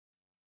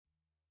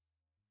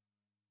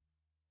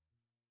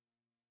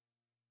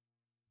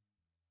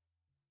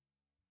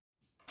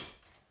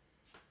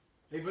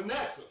Hey,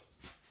 Vanessa.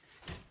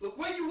 Look,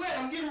 where you at?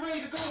 I'm getting ready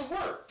to go to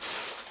work.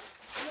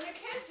 I'm in the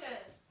kitchen.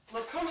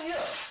 Look, come here.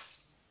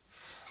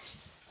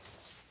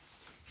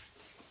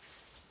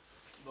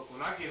 Look,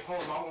 when I get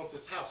home, I want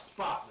this house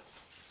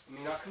spotless. I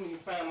mean, I couldn't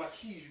even find my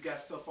keys. You got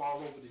stuff all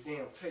over the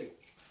damn table.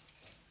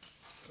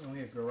 Go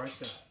ahead, girl, right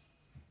there.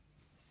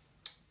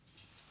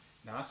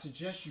 Now, I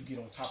suggest you get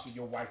on top of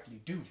your wifely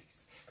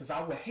duties, because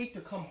I would hate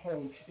to come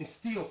home and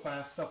still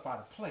find stuff out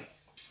of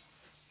place.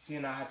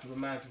 Then I have to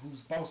remind you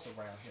who's boss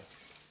around here.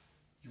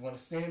 You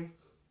understand me?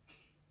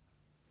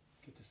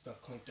 Get the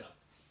stuff cleaned up.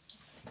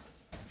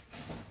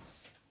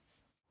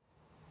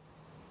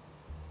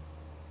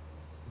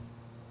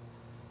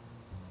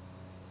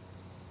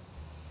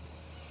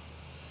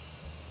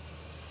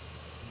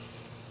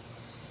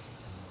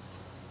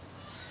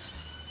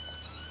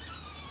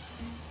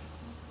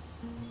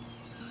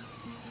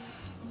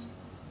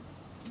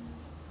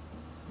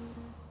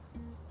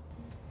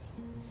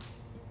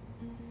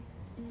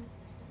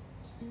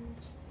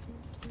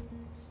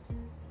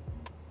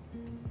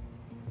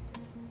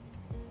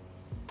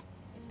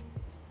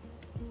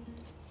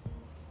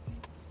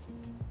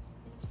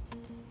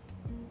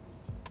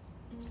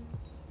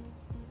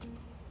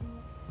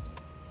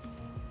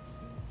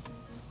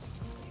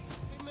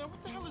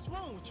 What the hell is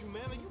wrong with you,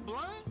 man? Are you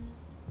blind?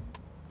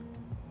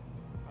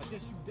 I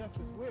guess you deaf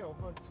as well,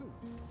 huh, too?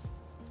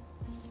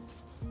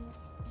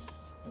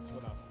 That's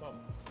what I thought.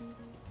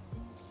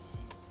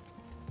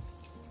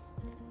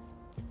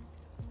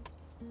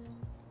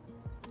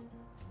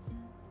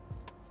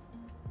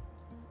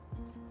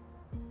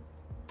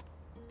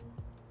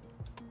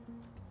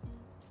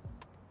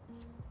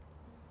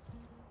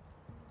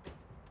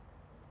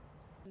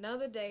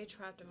 Another day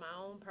trapped in my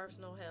own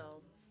personal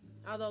hell.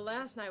 Although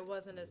last night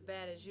wasn't as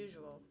bad as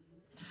usual.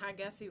 I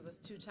guess he was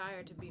too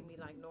tired to beat me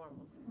like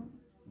normal.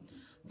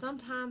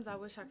 Sometimes I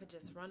wish I could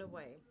just run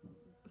away.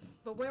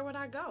 But where would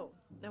I go?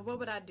 And what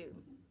would I do?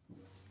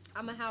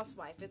 I'm a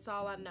housewife. It's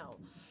all I know.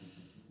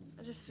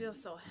 I just feel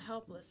so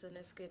helpless, and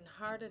it's getting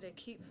harder to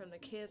keep from the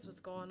kids what's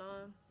going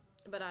on.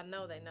 But I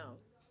know they know.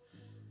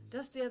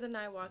 Just the other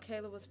night while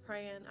Kayla was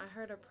praying, I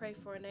heard her pray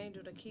for an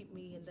angel to keep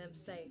me and them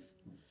safe.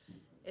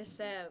 It's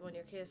sad when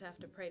your kids have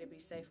to pray to be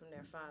safe from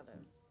their father.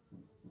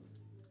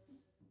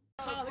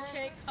 Call the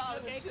cake, call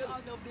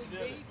no big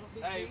baby.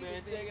 Hey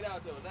man, check it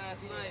out though.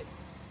 Last night,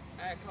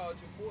 I called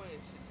your boy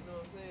and shit, you know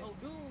what I'm saying? Oh,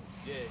 dude.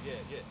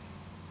 Yeah.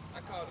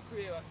 I called the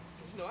crib,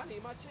 cause you know I need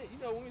my check. You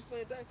know when we was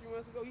playing dice 3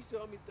 months ago, he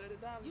sold me $30.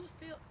 You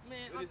still,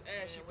 man. With his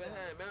ass shit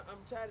behind, man.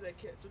 I'm tired of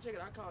that cat. So check it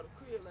out, I called the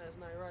crib last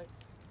night, right?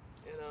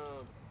 And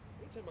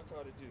what time I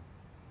called it do?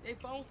 They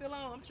phone still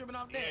on, I'm tripping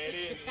off that.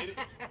 Yeah, it is.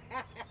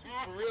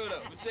 For real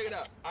though, but check it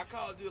out. I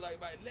called dude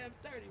like about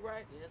 11:30,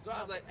 right? Yeah, so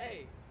I was like,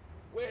 hey,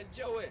 where's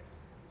Joe at?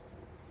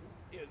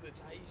 It was little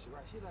Taisha,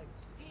 right? She like,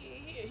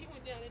 he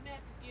went down in that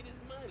to get his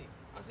money.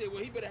 I said,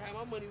 well, he better have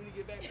my money when he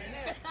get back from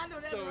that. I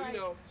know that's so, right. you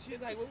know, she's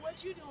like, well,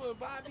 what you doing,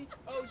 Bobby?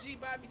 OG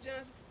Bobby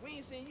Johnson,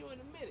 we ain't seen you in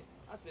a minute.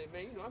 I said,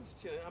 man, you know, I'm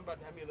just chilling. I'm about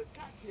to have me a little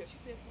cocktail.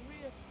 She said, for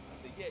real? I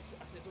said, yes.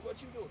 I said, so what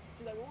you doing?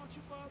 She's like, well, why don't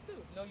you fall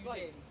through? No, you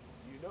like, didn't.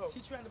 You know. She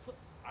trying to put.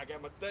 I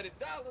got my $30.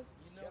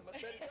 You know. Got my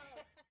 $30.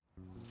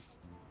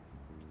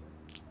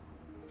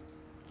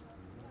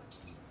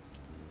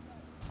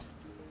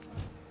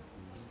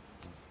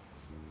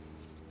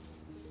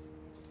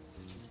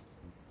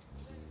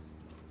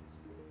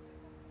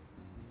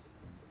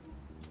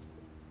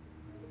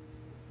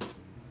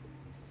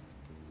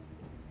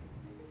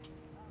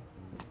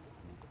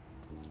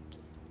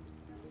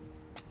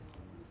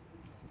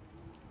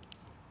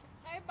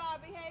 Hey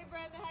Bobby, hey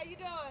Brenda, how you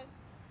doing?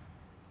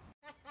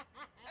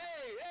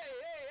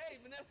 Hey,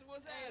 Vanessa,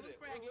 what's happening?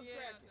 What's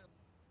Yeah. cracking?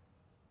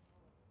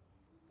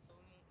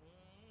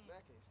 Man,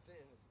 I can't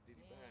stand her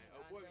ditty behind.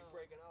 Oh boy, we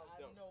breaking off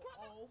though. I know.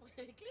 Oh,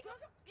 click. You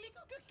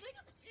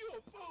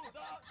a fool,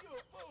 dog. You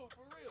a fool,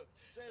 for real.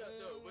 Straight up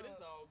though, but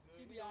it's all good.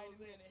 She be You know all what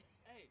I'm in a saying? minute.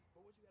 Hey,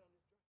 but what you got on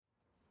this drink?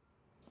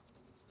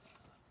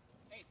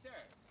 Hey, sir,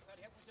 could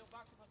I help with your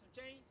box for some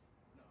change?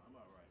 No, I'm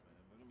all right, man.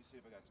 But let me see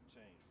if I got some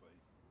change for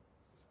you.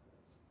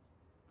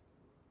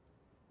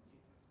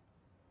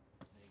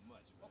 Ain't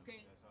much, man.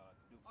 Okay. That's all I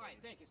can do for All right,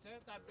 you. thank you, sir.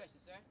 God bless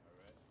you, sir. All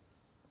right.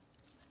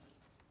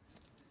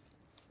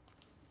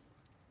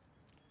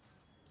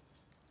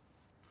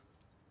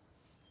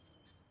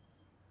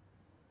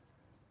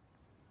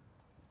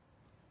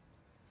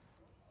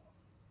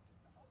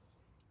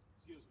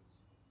 Excuse me.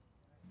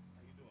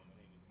 How you doing? My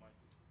name is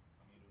Michael.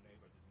 I'm your new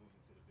neighbor. I just moved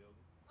into the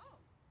building. Oh,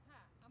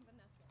 hi, I'm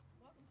Vanessa.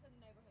 Welcome to the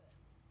neighborhood.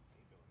 How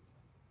you doing,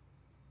 Vanessa?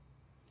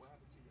 What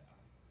happened to your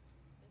eye?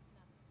 It's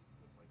nothing.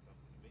 Looks like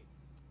something to me.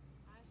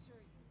 I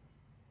assure you,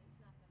 it's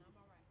nothing. I'm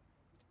all right.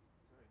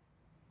 Okay.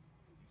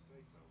 You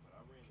say so, but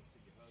I ran into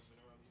your husband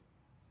earlier.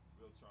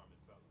 Real charming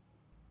fella.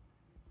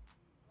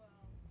 Well,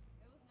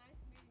 it was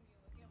nice meeting you.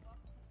 Again,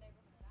 welcome to the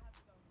neighborhood. I have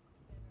to go cook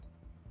dinner.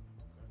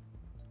 Okay.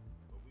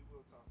 But we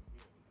will talk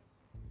again,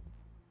 Vanessa.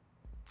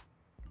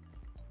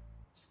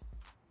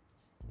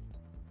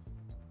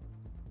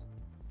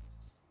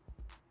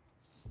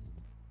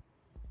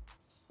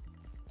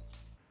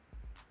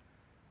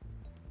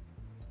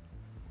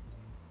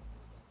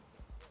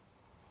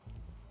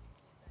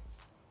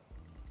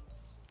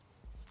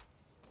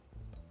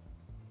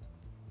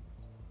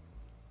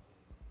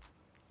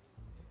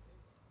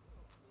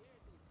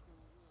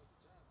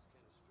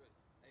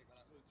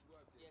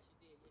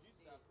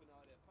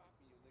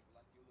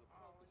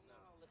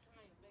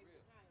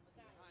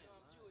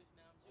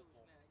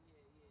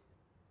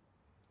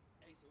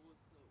 so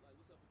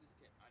what's up with this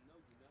cat? I know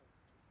you know.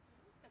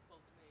 What's that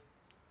supposed to mean?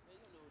 Man,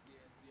 you don't know if he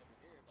has to be up in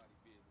everybody's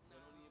business. So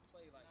don't even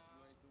play like you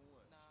ain't the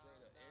one.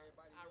 Straight up.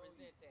 Everybody I know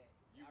resent that.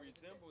 You I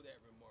resemble that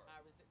remark. I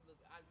resent. Look,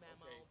 I mind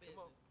my own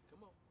business.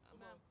 Come on.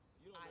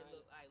 You don't I mind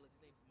look. it. I look.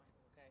 His name's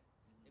Michael. Okay.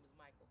 His name is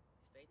Michael.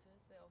 He stay to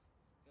himself.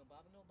 He don't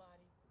bother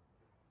nobody.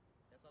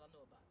 That's all I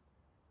know about him.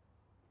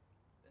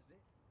 That's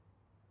it.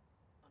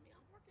 I mean,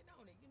 I'm working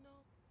on it. You know,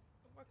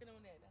 I'm working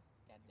on that. That's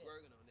got that.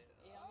 Working on that.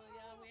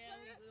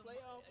 Play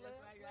on. That's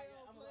right.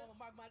 I'm gonna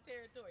mark my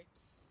territory.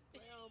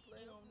 Play on. He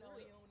don't know.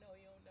 He don't know.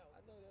 I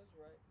know that's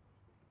right.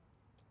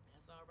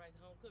 That's all right. It's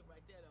home cooked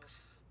right there, though.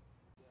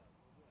 Yeah.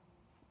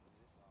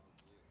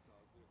 It's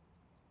all good.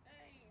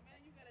 Hey, man,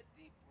 you got a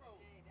deep throat.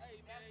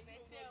 Hey, man, they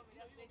tell me.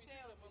 That's what they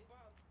tell me.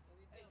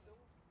 Hey, so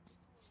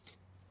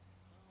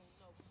I don't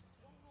know.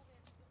 Go over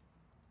there.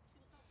 See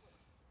what's up with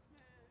him.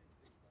 man,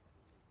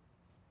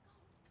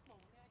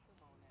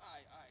 Come on now. all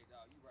right,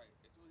 dog. You right.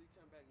 As soon as he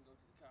come back and go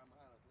to the Common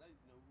Island, cause I need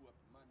to know who up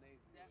in my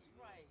neighborhood. That's you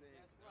know right. What I'm saying?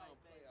 That's 'Cause I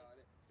don't play right, all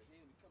that. Cause he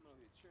ain't be coming over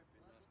here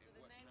tripping Welcome and to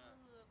the whatnot.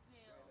 neighborhood,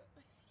 Straight pimp. up.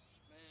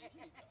 Man,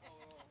 you need to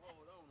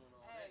hold on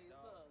all Hey, that,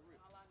 dog. look, For real.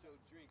 all I Put your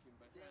drinking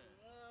behind.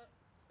 All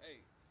Hey,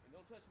 and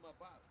don't touch my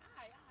bottle.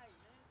 right,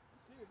 man.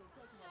 I'm serious, don't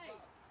touch my Hey.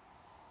 bottle.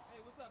 Hey,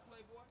 what's up,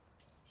 Playboy?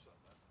 What's up,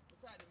 man?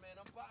 What's happening, man?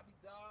 I'm Bobby,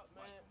 dog,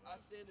 man. Michael, man. I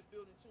stay in the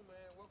building too,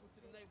 man. Welcome to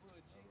the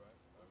neighborhood, G. All right.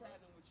 What's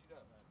happening with you,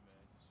 though? All right,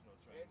 man. Just,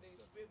 trying Everything's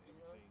to stuff spiffy,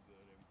 huh? everything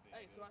good, everything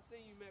Hey, good. so I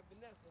seen you met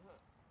Vanessa, huh?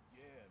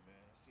 Yeah, man.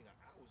 I seen her.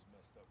 I was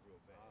messed up real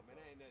bad. Man,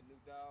 that ain't that new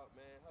dog,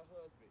 man. Her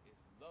husband is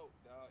low,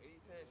 dog.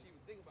 Anytime she even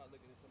think about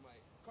looking at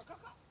somebody,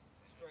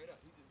 straight up,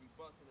 he just be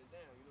busting it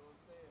down. You know what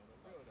I'm saying? For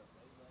real, though.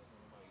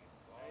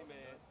 Hey,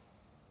 man.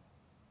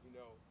 You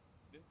know,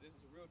 this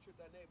is a real trip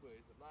to our neighborhood.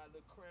 It's a lot of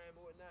little crime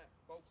or whatnot.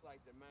 Folks like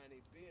to mind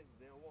their business.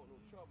 They don't want no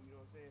trouble. You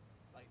know what I'm saying?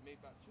 Like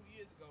maybe about 2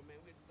 years ago, man,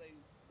 we had this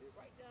lady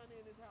right down there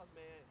in this house,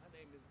 man. Her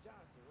name is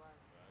Johnson, right?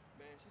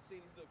 Man, she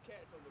seen these little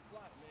cats on the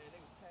block, man.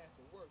 They was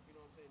passing work. You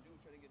know what I'm saying? Dude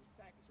was trying to get his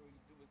package so he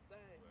could do his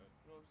thing. Right.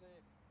 You know what I'm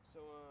saying? So,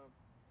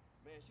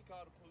 man, she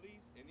called the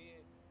police and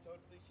then told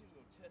the police she was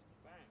gonna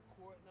testify in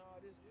court and all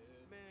this.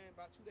 Yeah. Man,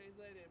 about 2 days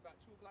later, about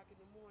 2 o'clock in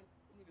the morning,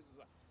 them niggas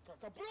was like,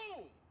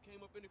 ka-boom!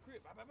 Came up in the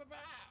crib, bow, bow, bow,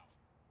 bow.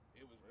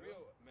 It was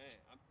real, man.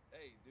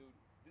 Hey, dude,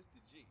 this the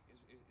G.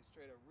 It's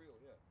straight up real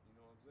here. You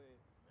know what I'm saying?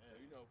 So,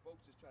 you know, folks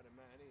just try to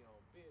mind their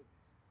own business.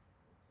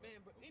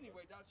 Man, but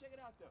anyway, dog, check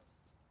it out though.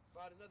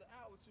 About another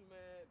hour or two,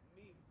 man,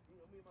 me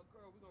and my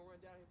girl, we gonna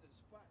run down here to the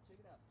spot. Check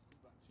it out. It's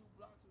about 2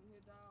 blocks from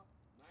here, dog.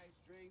 Nice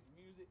drinks,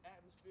 music,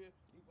 atmosphere.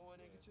 You go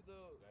in there and get your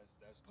little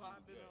That's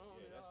popping cool.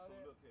 on and that's all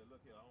cool. that.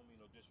 Look here. I don't mean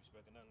no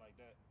disrespect or nothing like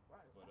that.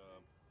 Right. But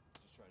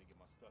just trying to get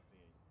my stuff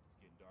in. It's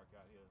getting dark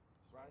out here.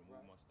 Just Right,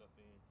 move right. my stuff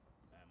in.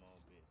 I have my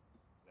own business.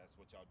 So that's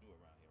what y'all do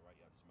around here, right?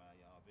 Y'all just mind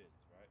your own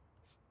business, right?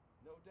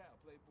 No doubt,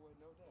 Playboy,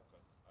 no doubt.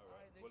 Okay. All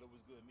right. nigga. Well, it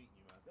was good meeting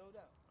you, man. No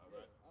doubt. All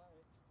Yeah, right. All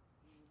right.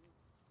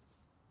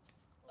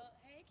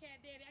 Hey,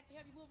 Cat Daddy, I can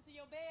help you move to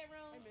your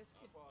bedroom. Hey, man,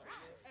 skip all that,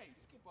 man. Hey,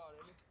 skip all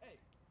that, man. Hey,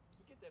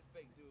 forget that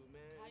fake dude,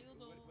 man. How you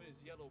doing? With his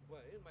yellow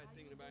butt. Anybody How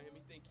thinking you about him,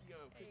 he doing? think he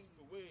Hey.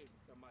 Christopher Williams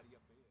or somebody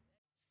up in here.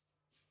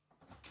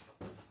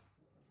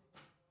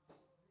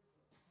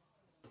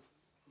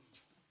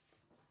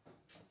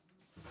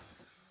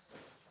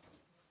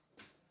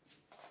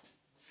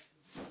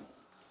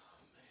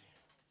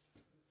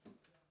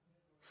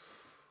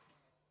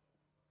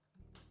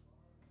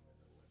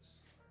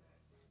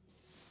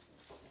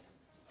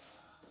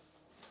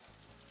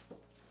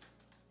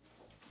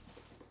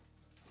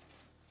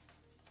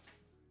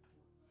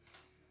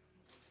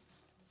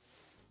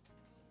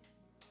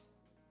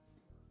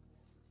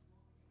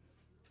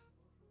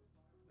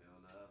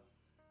 Well,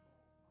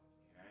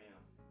 here I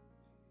am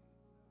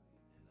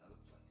in another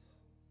place.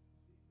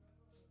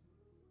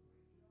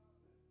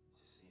 It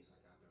just seems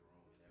like I've been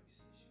roaming ever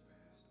since you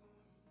passed on.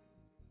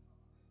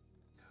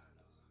 God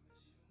knows I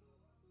miss you.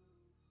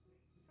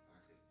 If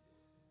I could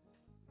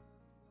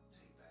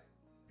take back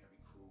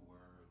every cruel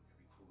word,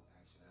 every cruel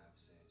action I ever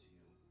said to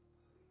you,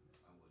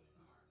 I would in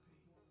a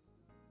heartbeat.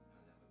 I never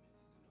meant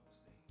to do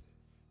those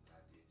things that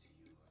I did to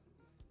you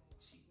and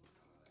cheat and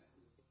all that.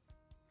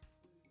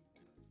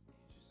 You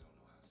just don't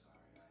know how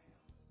sorry I am.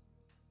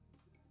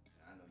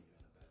 And I know you're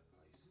in a better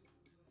place.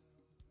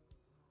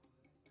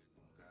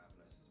 When God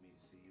blesses me to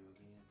see you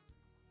again,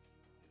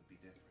 it'll be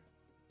different.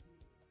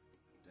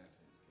 It'll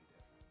definitely be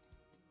different.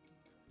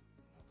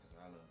 You know, because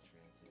our love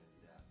transcends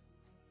death.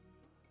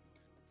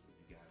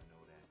 You gotta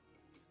know that.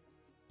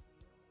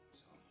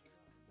 So,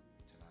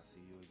 till I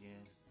see you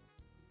again,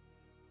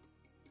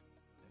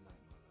 good night,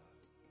 my love.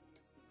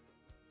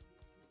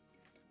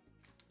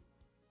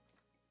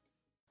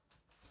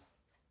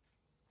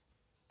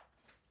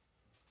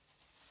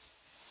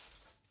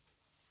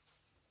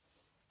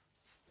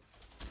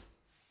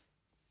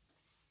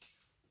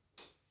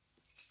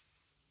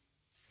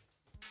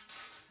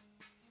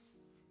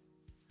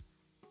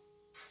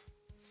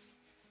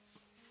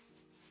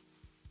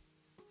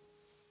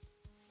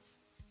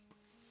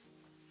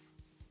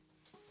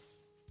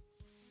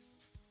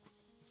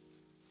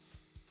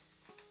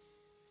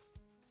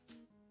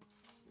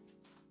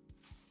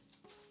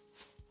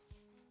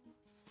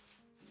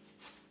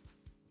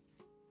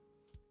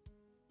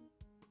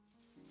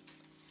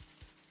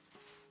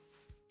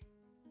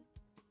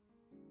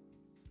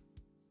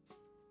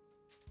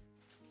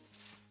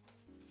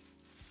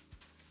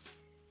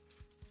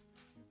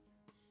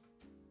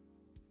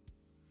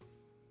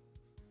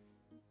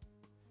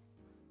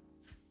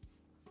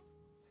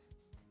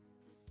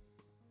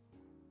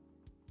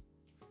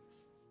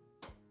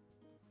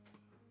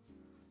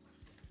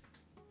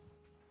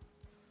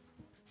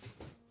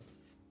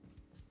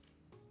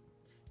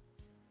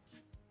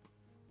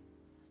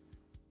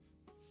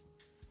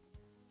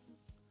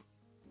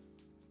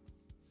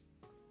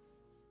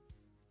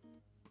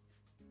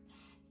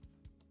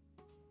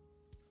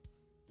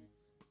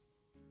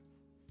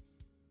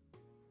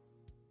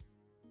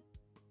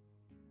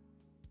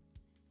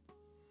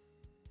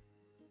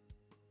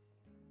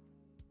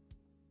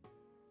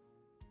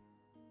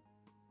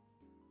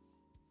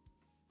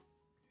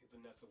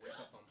 Vanessa, wake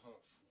up, I'm home.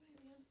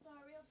 Baby, I'm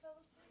sorry I fell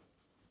asleep.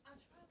 I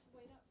tried to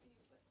wait up for you,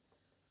 but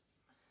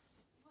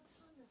what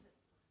time is it?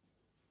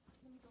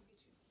 Let me go get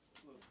you.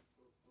 Look,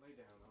 lay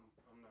down.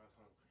 I'm not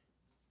hungry.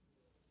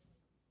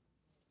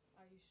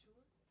 Are you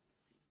sure?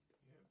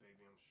 Yeah,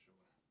 baby, I'm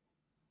sure.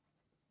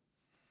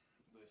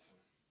 Listen,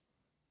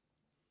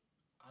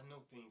 I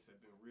know things have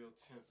been real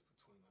tense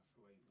between us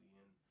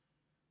lately, and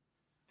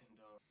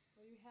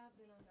Well, you have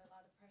been under a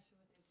lot of pressure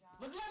with your job.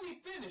 look, let me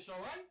finish,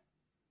 all right?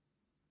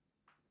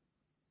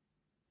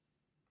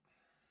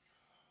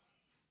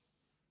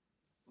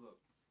 Look,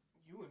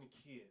 you and the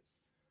kids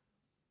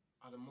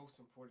are the most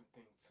important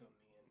thing to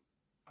me, and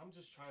I'm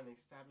just trying to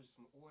establish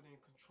some order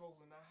and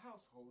control in our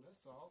household,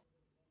 that's all.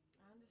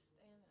 I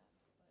understand that,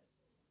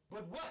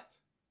 But what?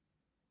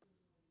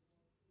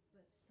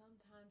 but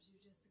sometimes you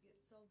just get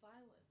so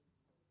violent with me.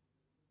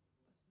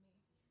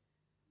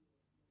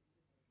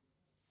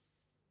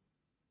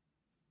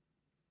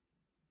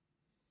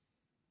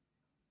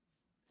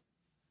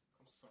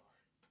 I'm sorry.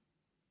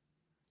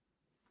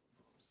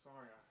 I'm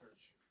sorry I hurt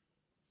you.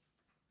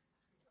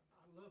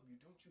 I love you,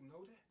 don't you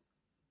know that?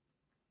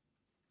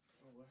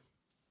 You know what?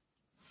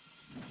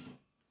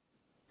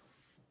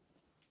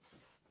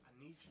 I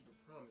need you to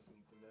promise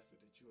me, Vanessa,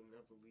 that you'll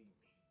never leave me.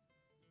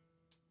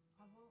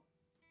 I won't.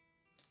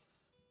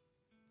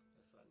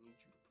 Yes, I need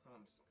you to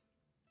promise me.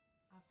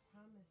 I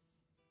promise.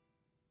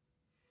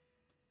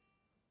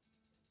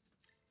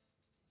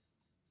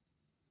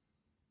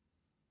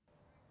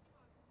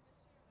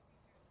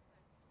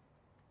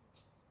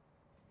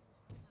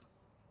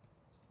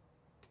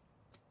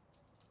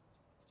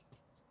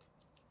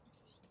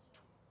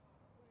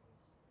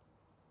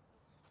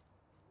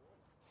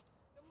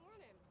 Good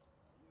morning.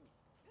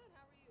 Good,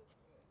 how are you?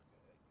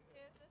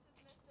 Kids, this is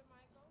Mr.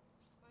 Michael.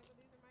 Michael,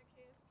 these are my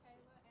kids,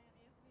 Kayla and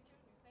Anthony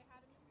Jr. Say hi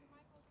to Mr.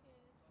 Michael,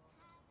 kids.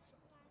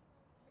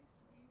 Hey,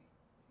 sweetie.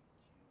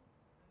 She's cute.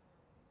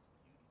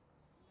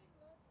 She's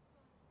cutie.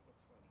 Look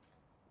funny.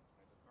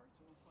 Like a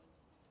cartoon funny.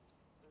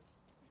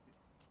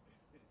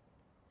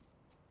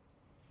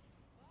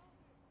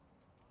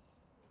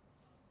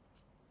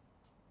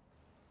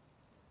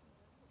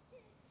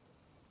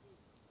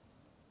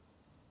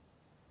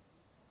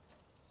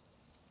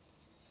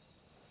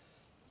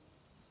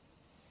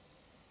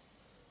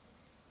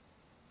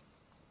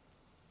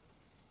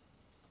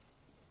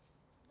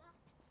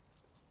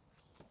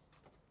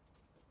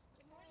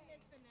 Good morning,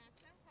 Miss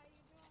Vanessa. How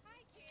you doing? Hi,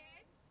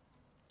 kids.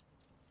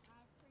 I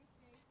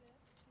appreciate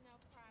this. No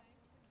problem.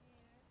 Thanks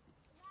again.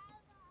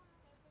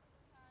 Hey, Miss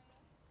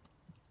Natalia.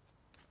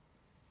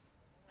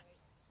 All right.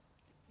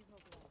 You go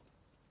below.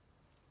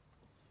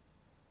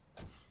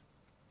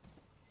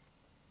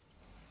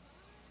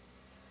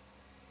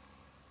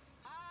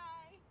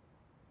 Hi.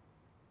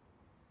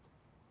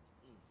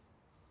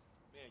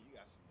 Man, you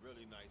got some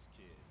really nice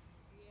kids.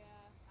 Yeah,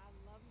 I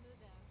love them to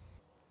death.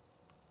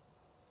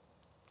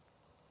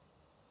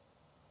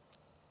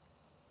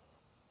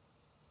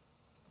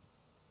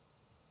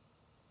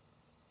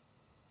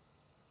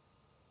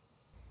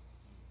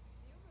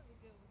 You're really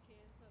good with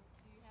kids, so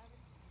do you have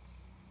any?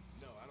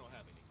 No, I don't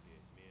have any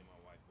kids. Me and my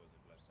wife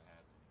wasn't blessed to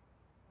have any.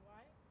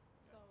 Right?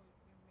 So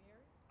you're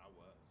married? I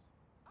was.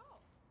 Oh,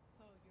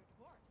 so you're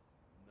divorced?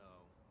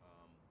 No,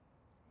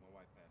 my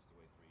wife passed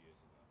away 3 years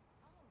ago.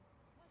 Oh,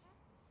 what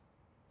happened?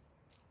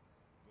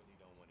 Really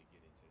don't want to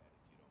get into that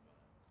if you don't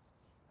mind.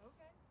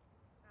 Okay.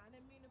 I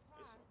didn't mean to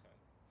pry. It's okay.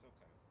 It's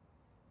okay.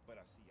 But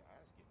I see your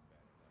eyes getting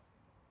better now.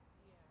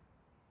 Yeah.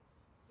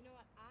 You know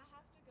what? I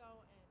have to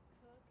go and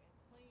cook and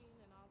clean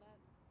and all that.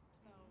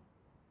 So,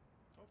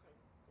 Okay.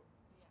 Go.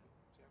 yeah. Do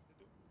what you have to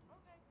do.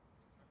 Okay.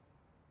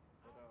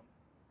 But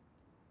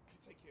you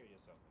take care of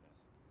yourself,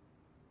 Vanessa.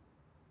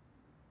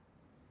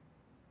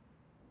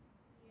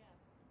 Yeah.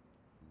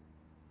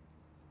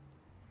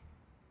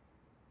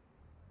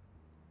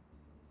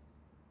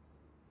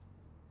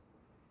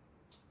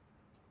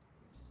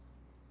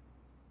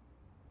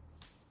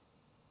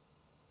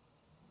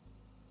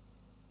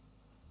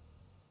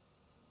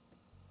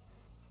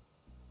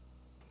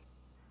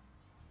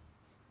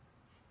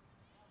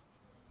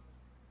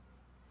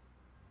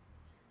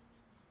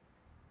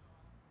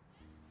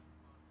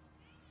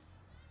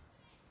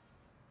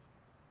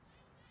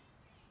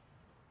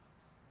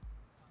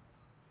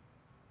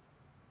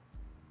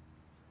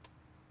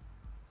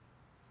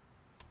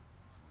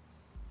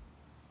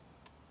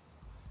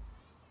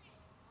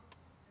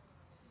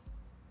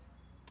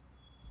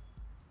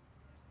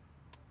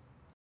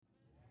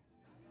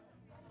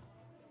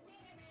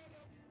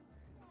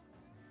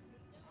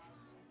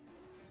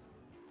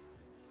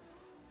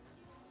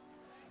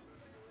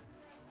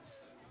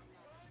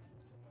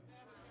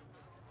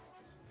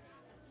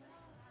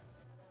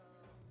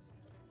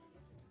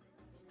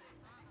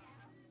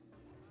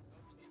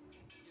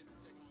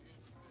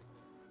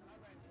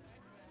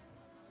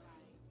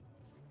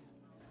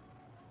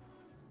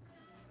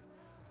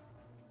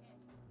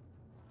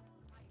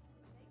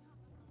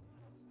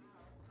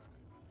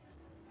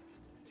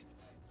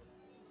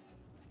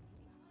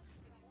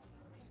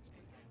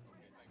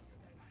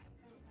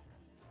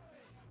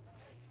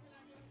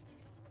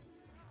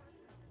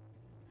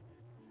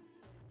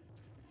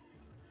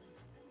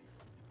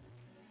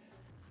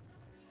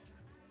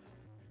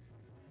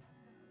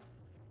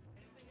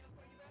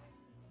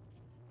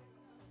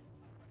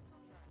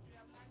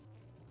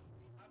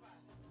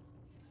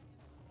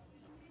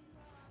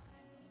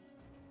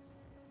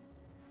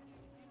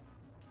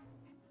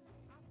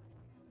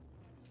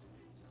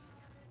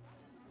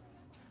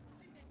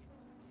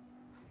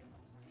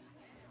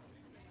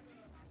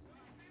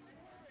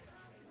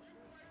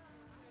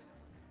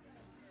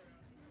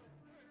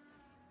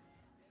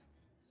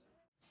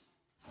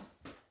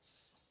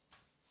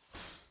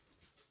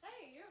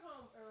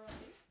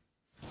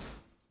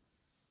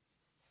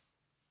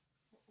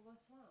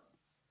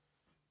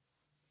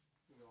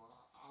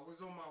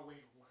 was on my way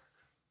to work.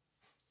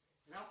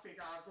 And I figured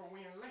I'd go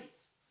in late.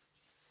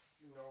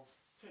 You know,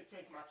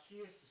 take my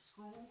kids to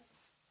school,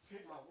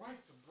 take my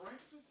wife to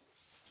breakfast.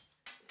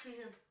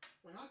 Then,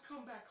 when I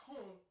come back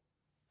home,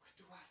 what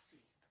do I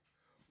see?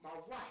 My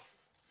wife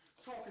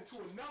talking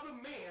to another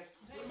man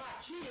with my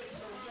kids. Please,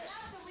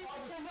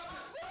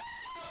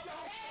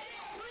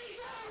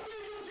 y'all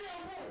leave your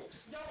damn room.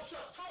 Y'all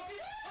just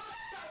talking.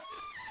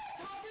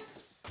 Talking.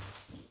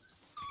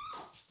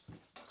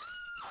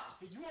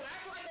 If you want to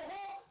act like a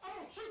whore, I'm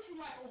going to treat you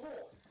like a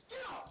whore.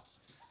 Get up.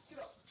 Get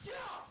up. Get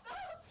up.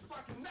 If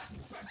I can knock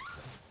you back.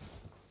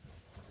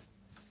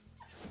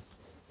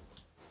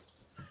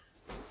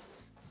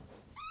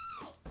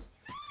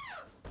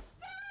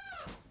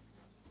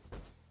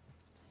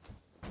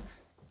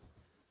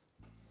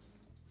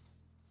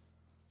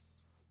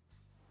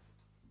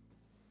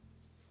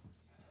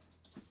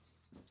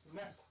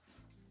 Vanessa.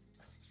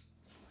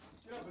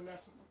 Get up,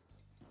 Vanessa.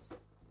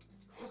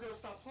 We're gonna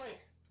stop playing.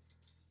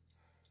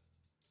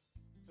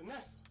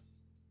 Vanessa.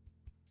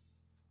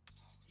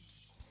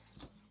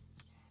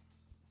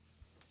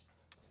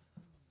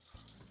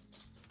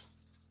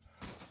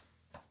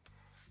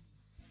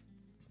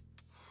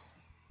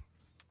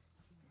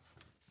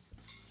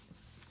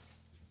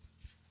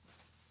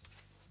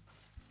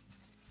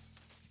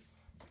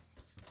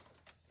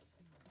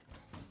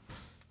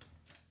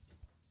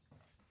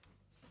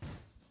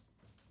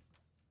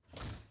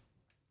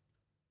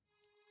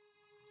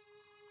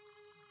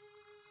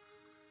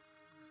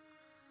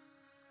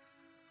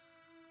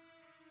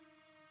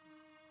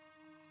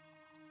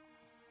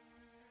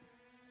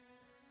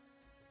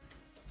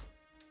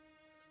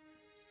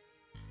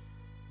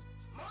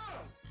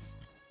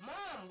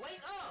 Mom,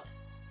 wake up!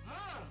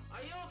 Mom,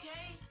 are you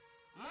okay?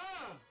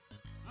 Mom!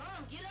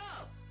 Mom, get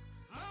up!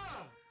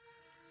 Mom!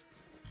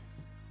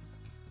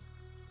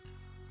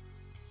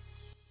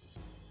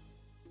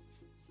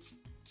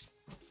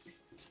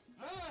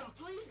 Mom,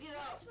 please get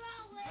up! What's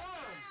wrong with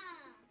Mom?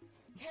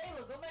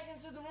 Kayla, go back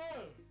into the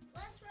room!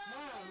 What's wrong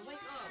Mom, with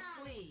wake Mom? up,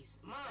 please!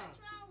 Mom! What's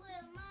wrong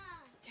with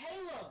Mom?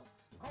 Kayla,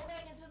 go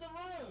back into the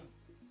room!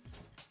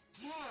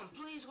 Mom,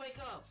 please wake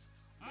up!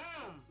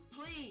 Mom,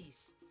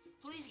 please!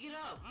 Please get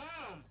up!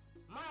 Mom!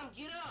 Mom,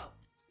 get up!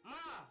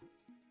 Mom!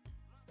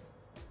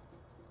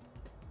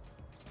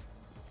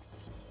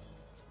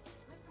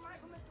 Mr.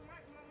 Michael, my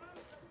mom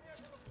is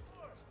upstairs on the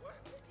floor. What?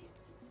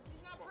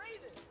 She's not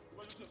breathing.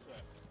 Where the sister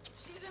at?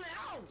 She's in the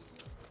house.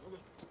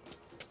 Okay.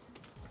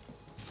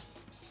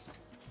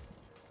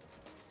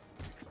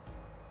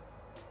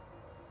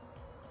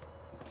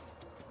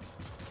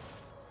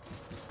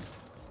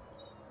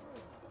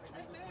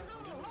 Hey, man,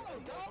 hold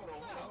on, dog.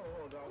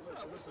 Hold on. What's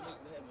up? Listen,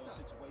 they had no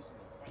situation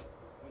in the fight.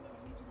 When I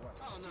need you to watch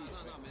Oh, the no, kids,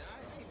 no, man. I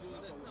ain't doing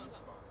that. No, Mr.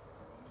 no. Bob.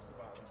 Mr.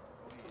 Bob, go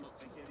ahead.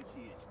 Take care of the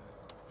kids, man.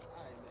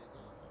 All right, man.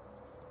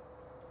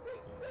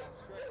 I'm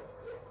straight.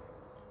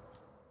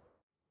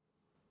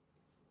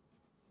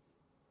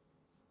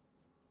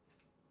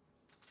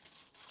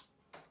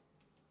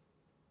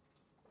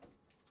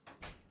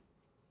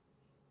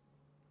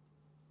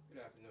 Good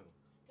afternoon.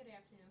 Good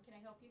afternoon. Can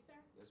I help you, sir?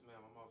 Yes,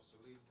 ma'am. I'm Officer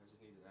Lee. I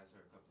just need to ask her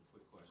a couple of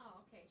quick questions.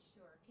 Oh, okay,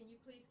 sure. Can you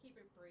please keep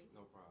it brief?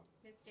 No problem.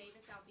 Miss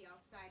Davis, I'll be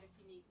outside if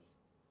you need me.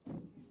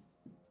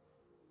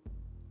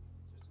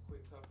 Just a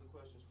quick couple of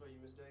questions for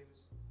you, Miss Davis.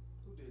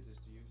 Who did this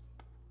to you?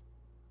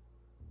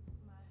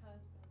 My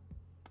husband,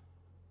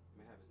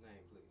 May I have his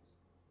name, please?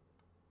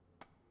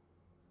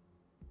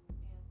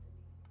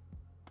 Anthony.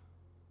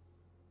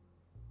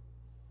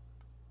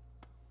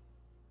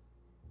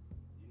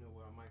 Do you know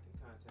where I might can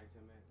contact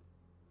him at?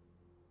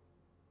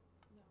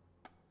 No.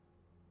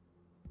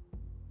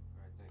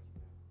 All right, thank you,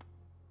 ma'am.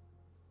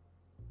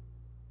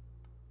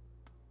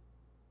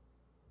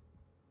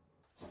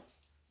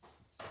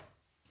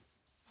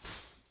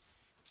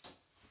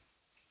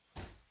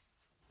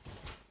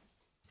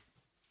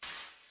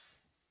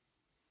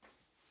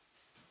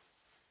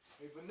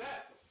 Hey,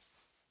 Vanessa.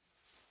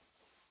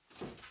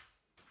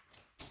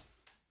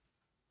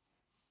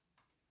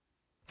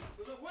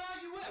 Look, where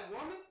are you at,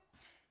 woman?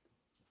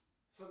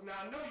 Look,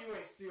 now I know you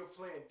ain't still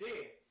playing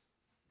dead.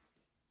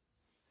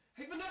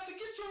 Hey, Vanessa,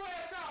 get your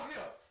ass out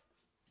here.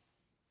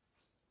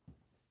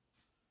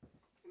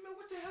 Hey, man,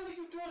 what the hell are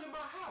you doing in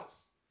my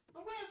house?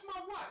 Now, where's my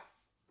wife?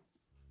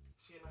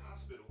 She in the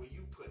hospital. Where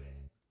you put at?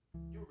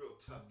 You're a real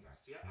tough guy.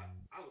 See,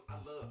 I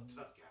love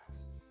tough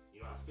guys.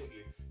 You know, I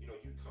figured, you know,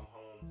 you'd come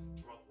home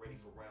drunk, ready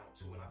for round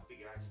two, and I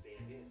figured I'd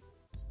stand in.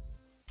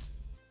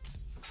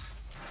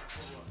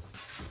 Hold on.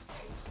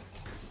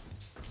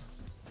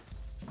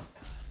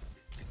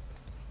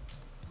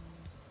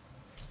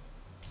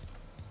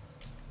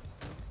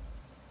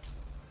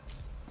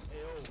 Hey,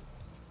 oh,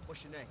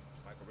 what's your name?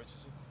 Michael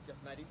Richardson? Yes,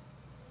 Maddie.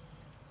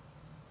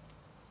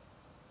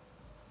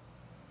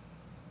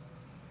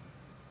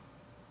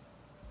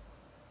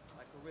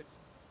 Michael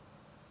Richardson.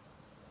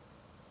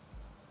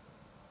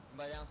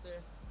 Anybody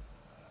downstairs?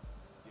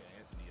 Yeah,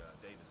 Anthony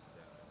Davis is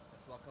down there.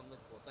 That's what I'll come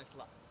look for. Thanks a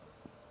lot.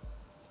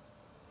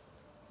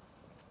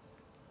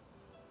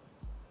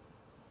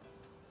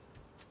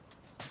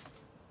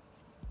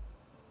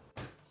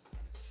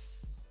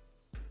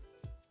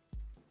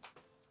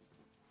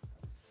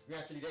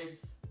 Anthony Davis.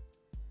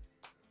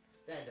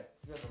 Stand up.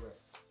 You have a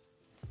rest.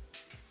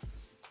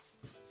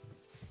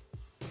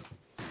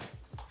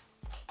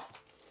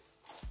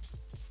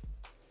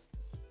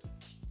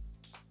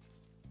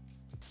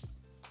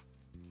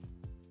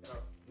 Got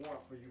a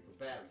warrant for you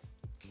for battery.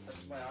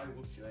 That's why I already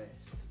whooped your ass.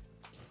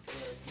 Ass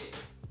hit.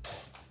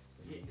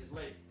 For hitting this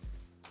lady.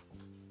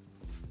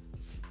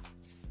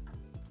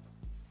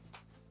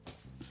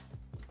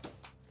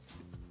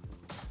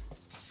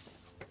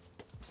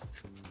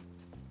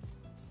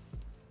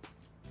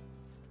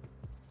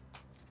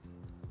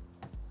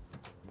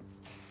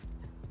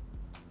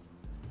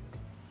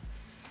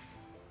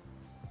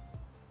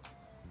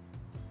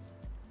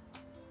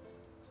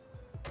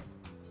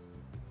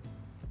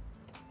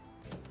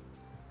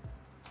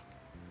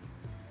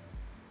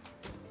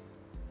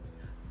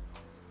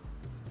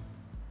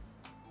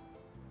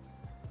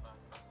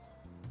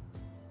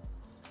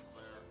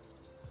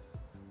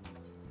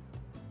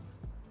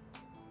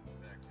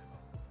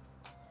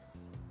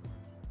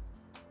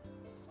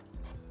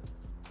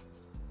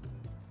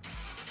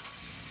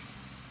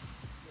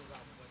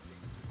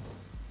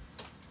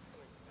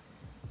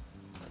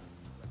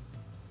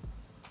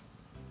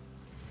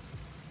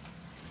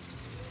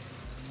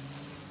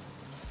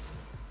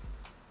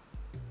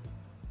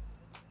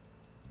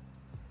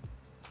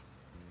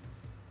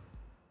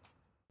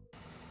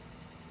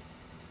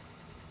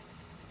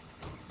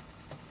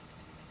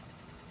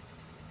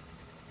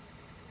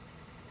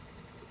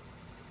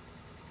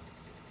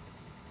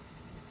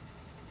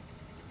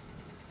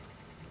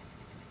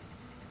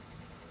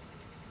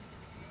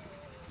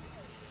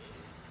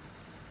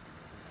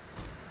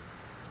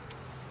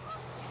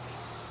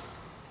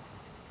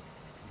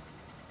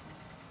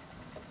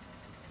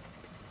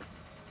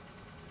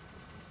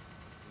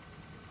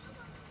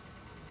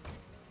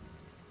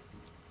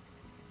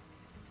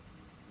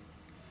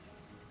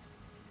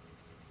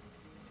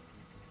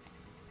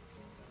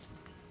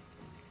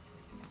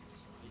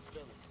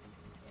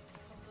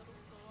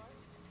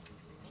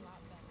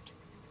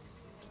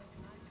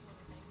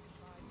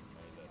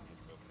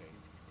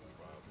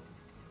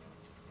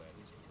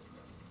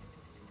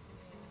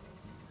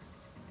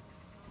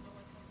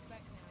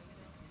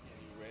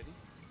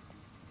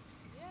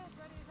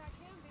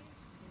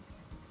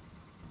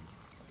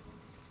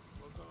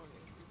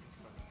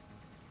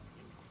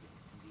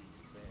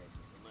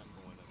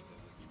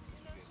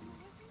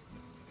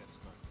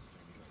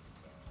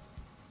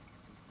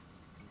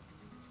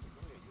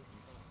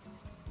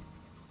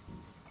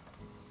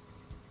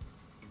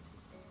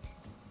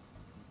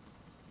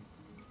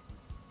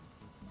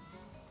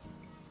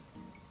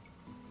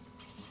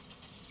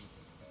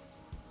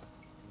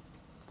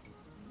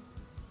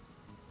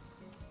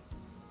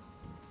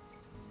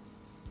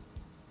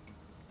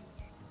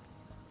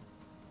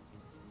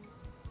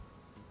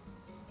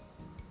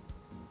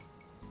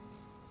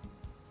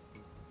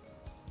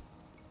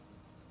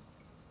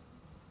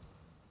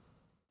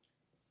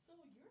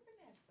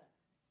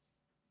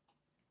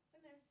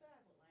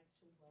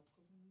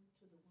 welcome you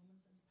to the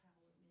Women's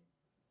Empowerment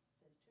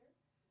Center.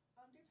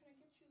 Dear, can I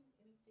get you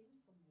anything,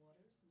 some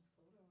water, some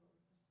soda, or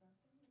something?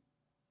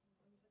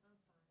 I'm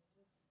fine.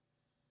 Just,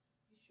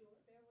 you sure?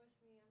 Bear with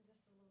me. I'm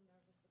just a little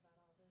nervous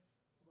about all this.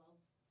 Well,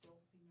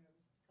 don't be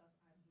nervous because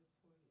I'm here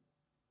for you.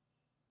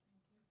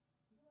 Thank you.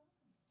 You're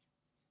welcome.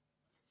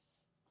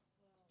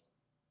 Well,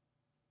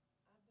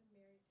 I've been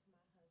married to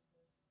my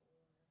husband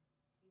for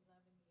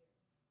 11 years.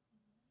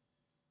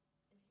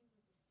 And he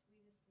was the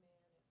sweetest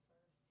man at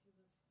first. He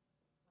was like my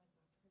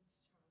Prince Charming,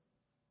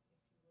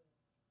 if you would.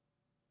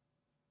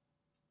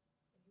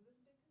 And he was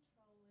a bit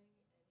controlling,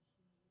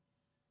 and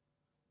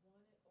he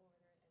wanted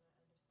order, and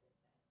I understood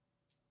that.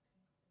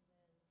 Okay.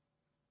 And then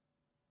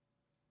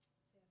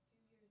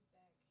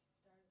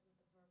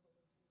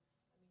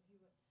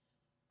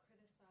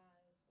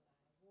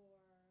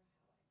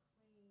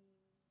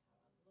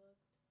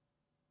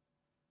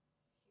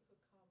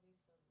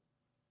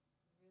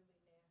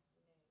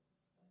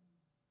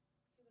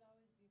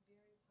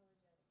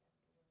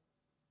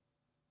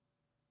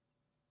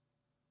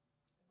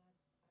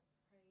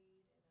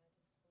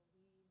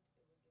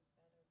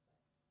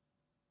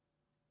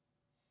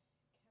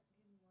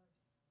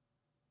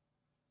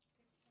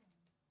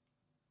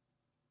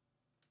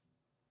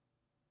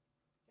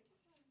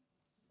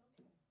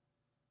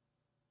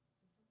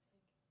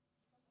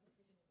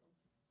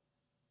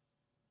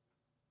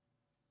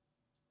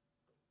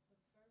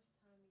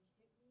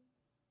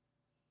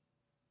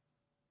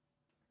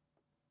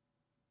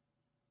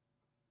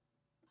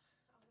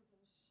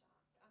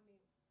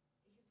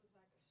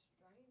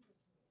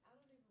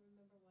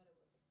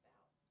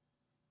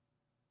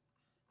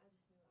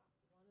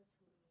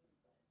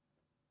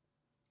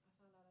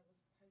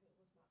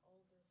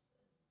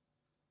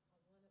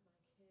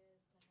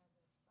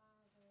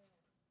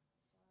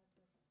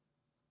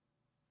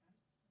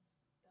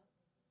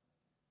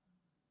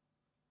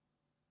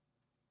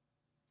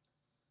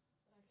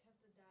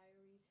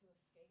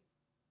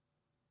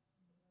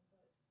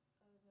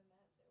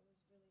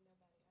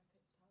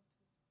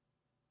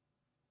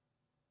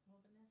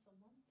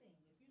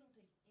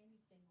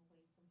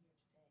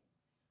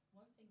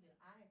one thing that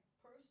I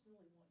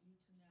personally want you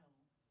to know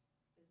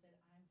is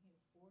that I'm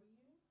here for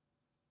you.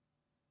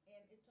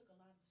 And it took a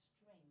lot of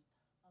strength,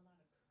 a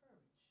lot of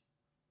courage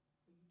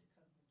for you to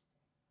come here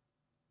today.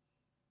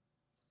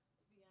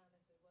 To be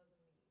honest, it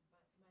wasn't me.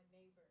 My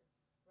neighbor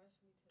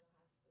rushed me to the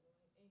hospital,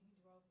 and he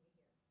drove me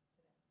here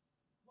today.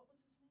 What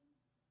was his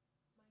name?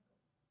 Michael.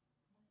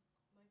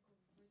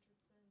 Michael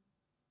Richardson.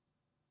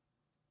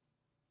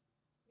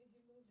 He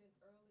moved in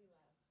early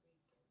last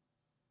week,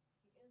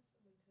 and he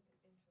instantly took an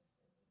interest in me.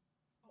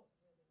 Oh. It's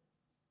really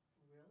nice.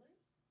 Really?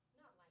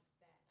 Not like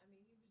that. I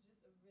mean, he was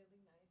just a really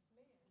nice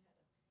man, had a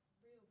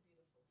real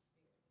beautiful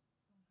spirit.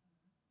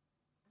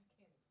 I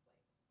can't explain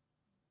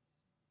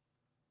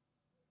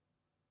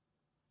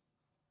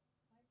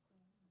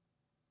it.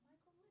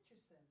 Michael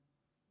Richardson.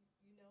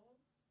 You know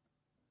him?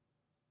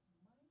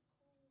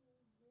 Michael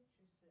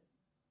Richardson.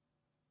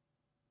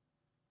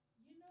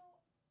 You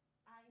know,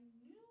 I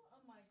knew a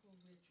Michael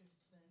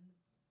Richardson,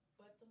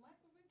 but the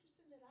Michael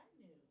Richardson that I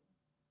knew,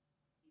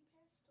 he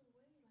passed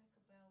away like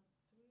about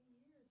 3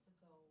 years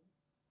ago.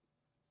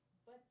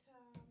 But,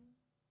 Oh, he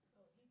just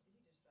dropped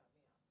me off.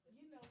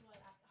 you know what,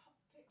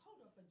 okay,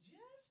 hold on for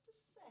just a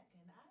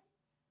second.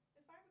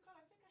 If I recall,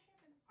 I think I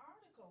have an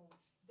article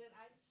that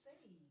I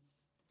saved.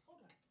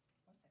 Hold on,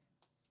 1 second.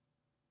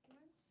 1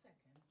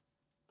 second.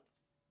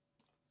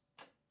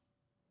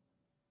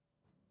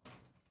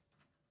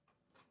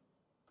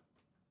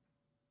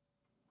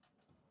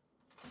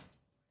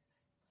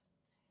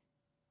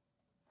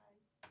 I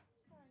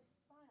think I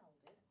filed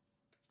it.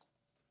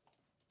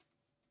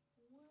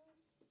 1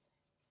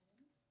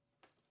 second.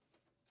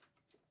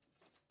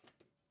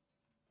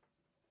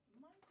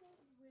 Michael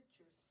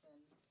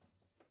Richardson.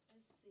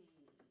 Let's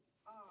see.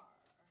 R.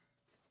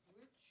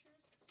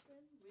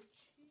 Richardson,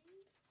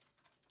 Richie.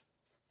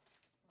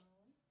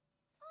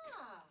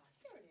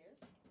 Here it is.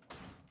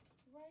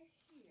 Right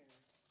here.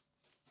 Michael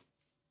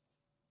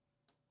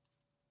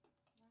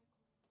Richardson.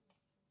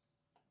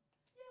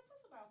 Yeah, it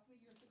was about 3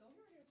 years ago.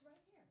 Here it is,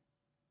 right here.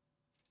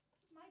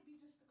 This might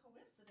be just a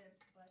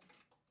coincidence, but.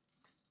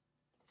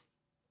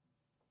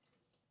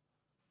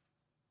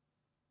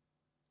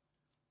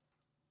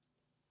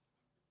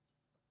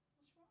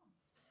 What's wrong?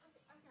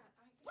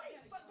 Wait,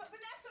 but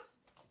Vanessa,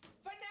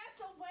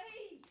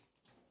 wait!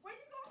 Where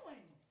you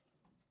going?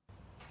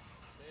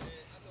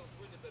 Man, I know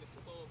Brenda better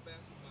come on back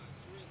with my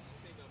drink. She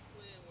think I'm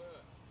playing with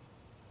her.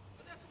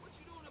 Vanessa, what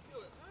you doing up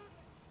here, huh?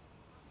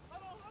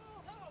 Hold on.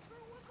 No,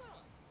 girl, what's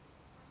up?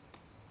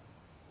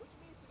 What you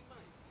mean, City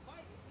Mike?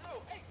 Mike?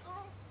 No, hey,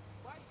 girl.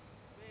 Mike?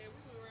 Man, we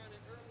went around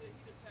there earlier.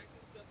 He done packed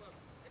this stuff up.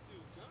 That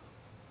dude gone.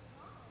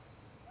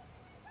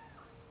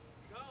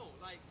 Gone.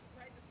 Like, he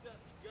packed the stuff,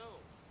 he gone.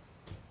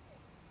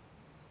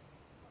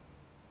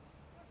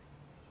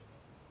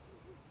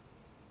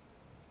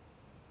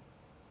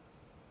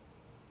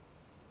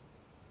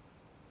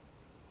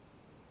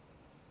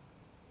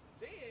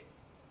 Dead?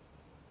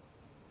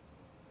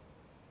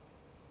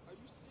 Are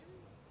you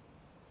serious?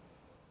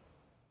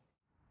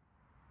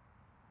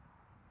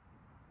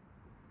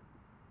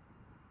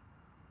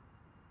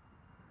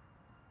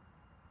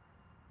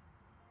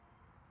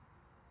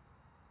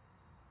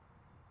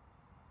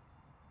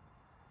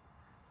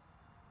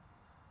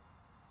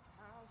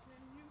 How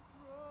can you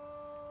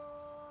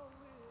throw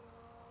it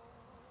all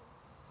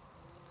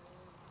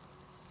away?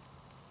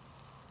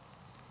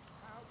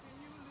 How can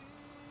you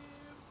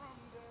live from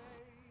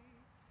day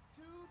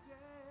to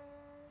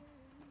day?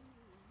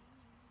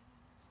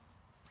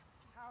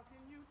 How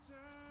can you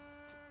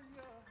turn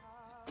your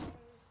heart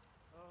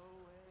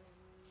away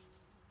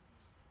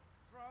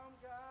from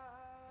God?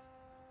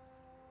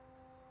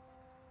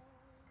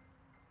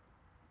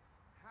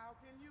 How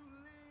can you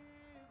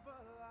live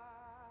a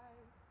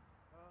life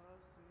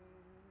of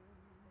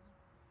sin,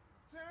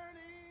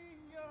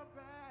 turning your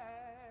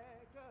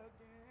back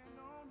again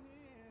on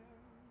Him,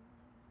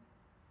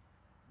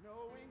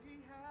 knowing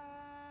He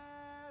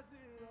has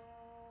it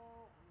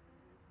all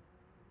in His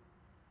hands?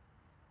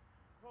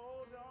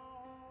 Hold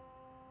on,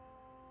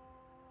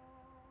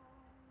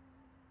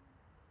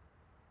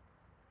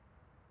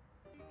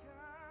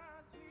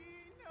 because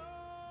He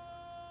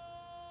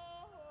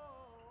knows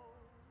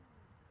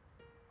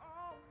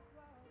all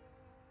about it.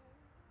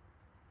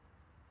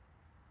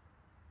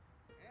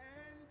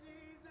 And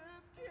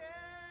Jesus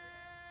cares.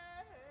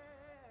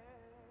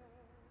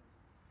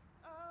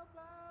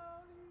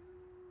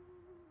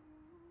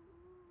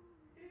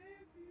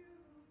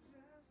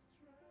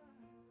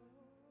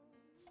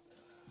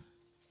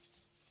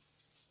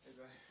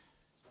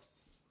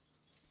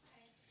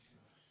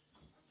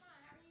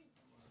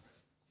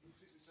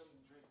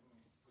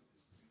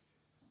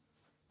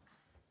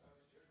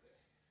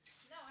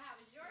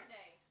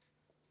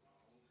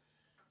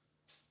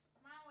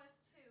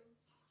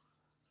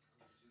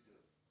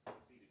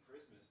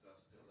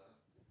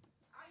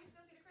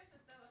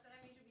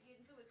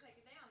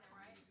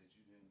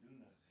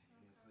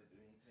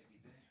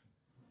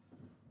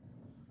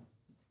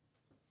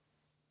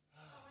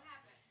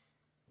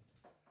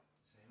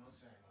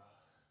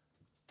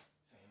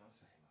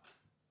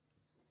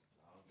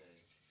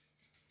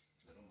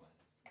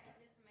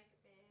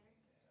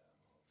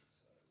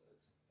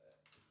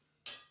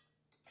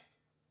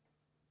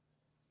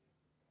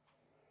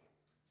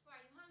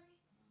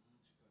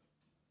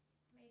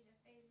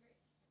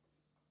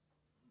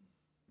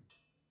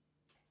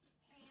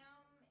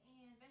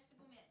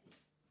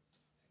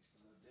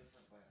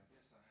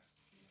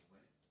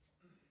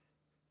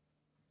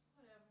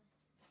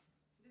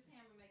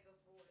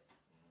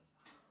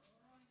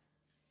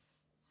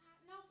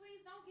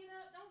 please don't get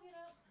up. Don't get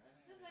up.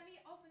 Just let me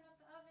open up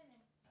the oven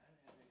and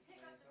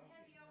pick up the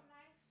heavy old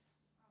knife.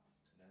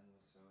 None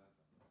whatsoever.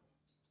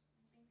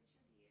 I think that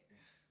you did.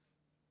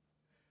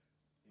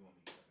 You want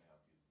me to get up and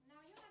help you?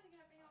 No, you don't have to get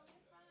up and help me.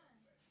 It's fine.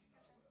 You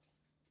know I will.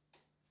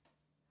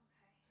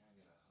 Okay. Can I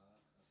get a hug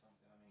or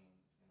something? I mean,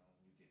 you know,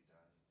 when you get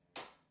done.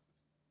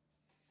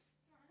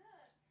 You want a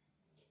hug? I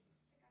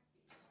think I can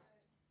get you a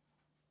hug.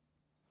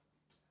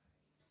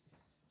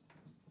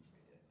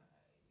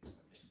 Nice.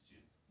 I missed you.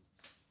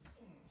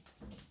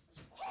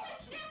 Who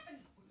is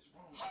Stephanie? What is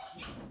wrong Who with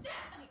you? is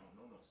Stephanie? I don't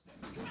know no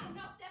Stephanie. You don't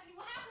know Stephanie.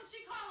 Well, how come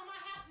she call on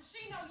my house and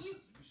she know you?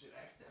 You should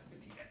ask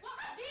Stephanie. Well,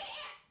 I did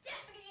ask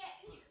Stephanie that.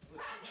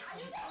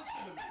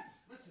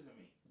 Listen to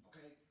me,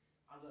 okay?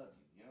 I love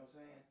you. You know what I'm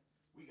saying?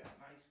 We got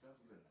nice stuff.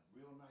 We live in a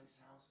real nice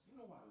house. You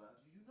know I love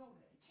you. You know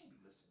that. You can't be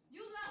listening.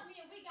 You love me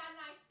and we got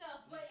nice